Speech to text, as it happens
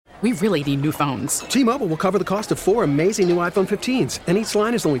We really need new phones. T-Mobile will cover the cost of 4 amazing new iPhone 15s, and each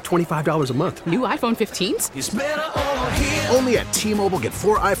line is only $25 a month. New iPhone 15s? It's better over here. Only at T-Mobile, get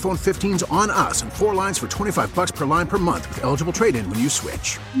 4 iPhone 15s on us and 4 lines for $25 per line per month with eligible trade-in when you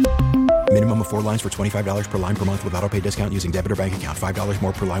switch. Minimum of 4 lines for $25 per line per month with autopay discount using debit or bank account. $5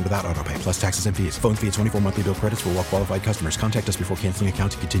 more per line without autopay, plus taxes and fees. Phone fee at 24 monthly bill credits for well-qualified customers. Contact us before canceling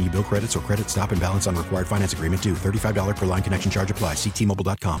account to continue bill credits or credit stop and balance on required finance agreement due. $35 per line connection charge applies. See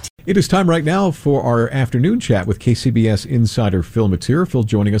T-Mobile.com. It is time right now for our afternoon chat with KCBS insider Phil Matier. Phil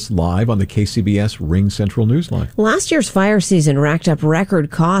joining us live on the KCBS Ring Central Newsline. Last year's fire season racked up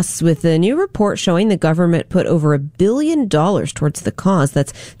record costs, with the new report showing the government put over $1 billion towards the cause.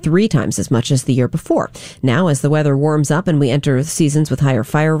 That's 3 times as much as the year before. Now, as the weather warms up and we enter seasons with higher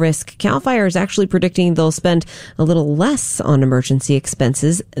fire risk, CAL FIRE is actually predicting they'll spend a little less on emergency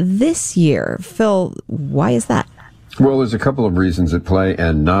expenses this year. Phil, why is that? Well, there's a couple of reasons at play,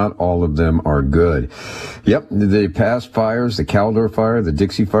 and not all of them are good. Yep, the past fires, the Caldor fire, the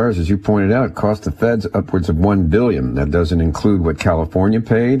Dixie fires, as you pointed out, cost the feds upwards of $1 billion. That doesn't include what California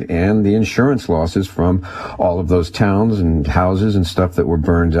paid and the insurance losses from all of those towns and houses and stuff that were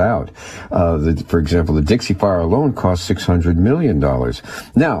burned out. For example, the Dixie fire alone cost $600 million.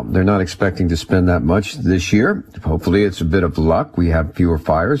 Now, they're not expecting to spend that much this year. Hopefully, it's a bit of luck. We have fewer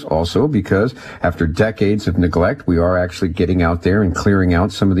fires also because after decades of neglect, we are actually getting out there and clearing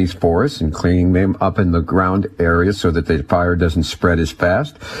out some of these forests and cleaning them up in the ground areas so that the fire doesn't spread as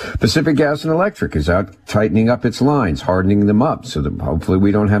fast. Pacific Gas and Electric is out tightening up its lines, hardening them up so that hopefully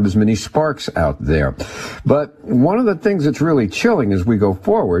we don't have as many sparks out there. But one of the things that's really chilling as we go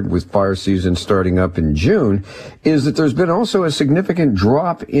forward with fire season starting up in June is that there's been also a significant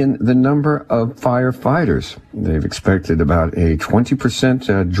drop in the number of firefighters. They've expected about a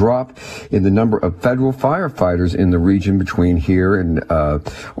 20% drop in the number of federal firefighters in the region between here and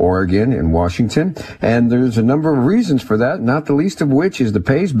Oregon and Washington. And there's a number of reasons for that, not the least of which is the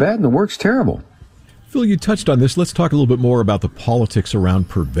pay's bad and the work's terrible. Phil, you touched on this. Let's talk a little bit more about the politics around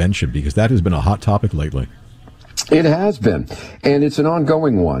prevention, because that has been a hot topic lately. It has been, and it's an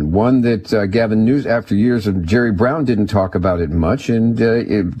ongoing one that Gavin Newsom, after years of Jerry Brown, didn't talk about it much, and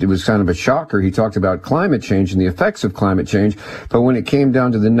it was kind of a shocker. He talked about climate change and the effects of climate change, but when it came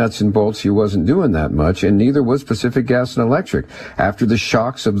down to the nuts and bolts, he wasn't doing that much, and neither was Pacific Gas and Electric. After the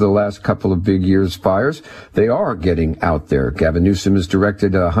shocks of the last couple of big years' fires, they are getting out there. Gavin Newsom has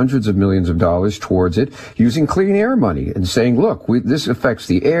directed hundreds of millions of dollars towards it, using clean air money and saying, look, this affects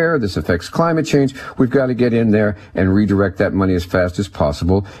the air, this affects climate change, we've got to get in there and redirect that money as fast as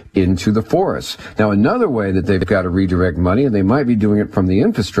possible into the forests. Now, another way that they've got to redirect money, and they might be doing it from the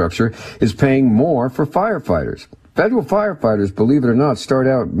infrastructure, is paying more for firefighters. Federal firefighters, believe it or not, start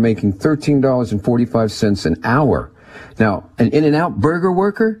out making $13.45 an hour. Now, an In-N-Out burger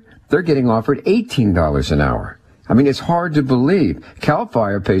worker, they're getting offered $18 an hour. I mean, it's hard to believe. CAL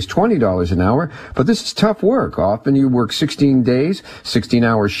FIRE pays $20 an hour, but this is tough work. Often you work 16 days,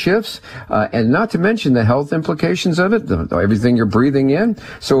 16-hour shifts, and not to mention the health implications of it, everything you're breathing in.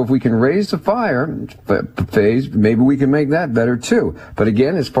 So if we can raise the fire phase, maybe we can make that better too. But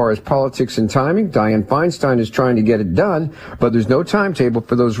again, as far as politics and timing, Dianne Feinstein is trying to get it done, but there's no timetable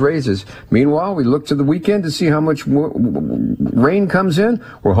for those raises. Meanwhile, we look to the weekend to see how much rain comes in.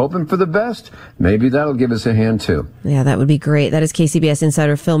 We're hoping for the best. Maybe that'll give us a hand too. Yeah, that would be great. That is KCBS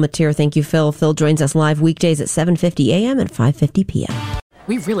insider Phil Matier. Thank you, Phil. Phil joins us live weekdays at 7:50 a.m. and 5:50 p.m.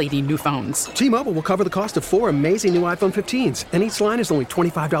 We really need new phones. T-Mobile will cover the cost of 4 amazing new iPhone 15s, and each line is only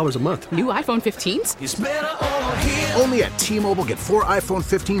 $25 a month. New iPhone 15s? It's better over here. Only at T-Mobile, get 4 iPhone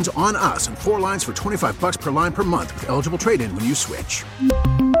 15s on us and 4 lines for $25 per line per month with eligible trade-in when you switch.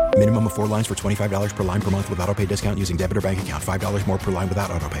 Minimum of 4 lines for $25 per line per month with autopay discount using debit or bank account. $5 more per line without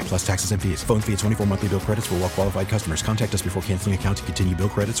autopay, plus taxes and fees. Phone fee at 24 monthly bill credits for well-qualified customers. Contact us before canceling account to continue bill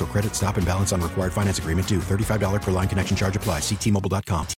credits or credit stop and balance on required finance agreement due. $35 per line connection charge applies. See T-Mobile.com.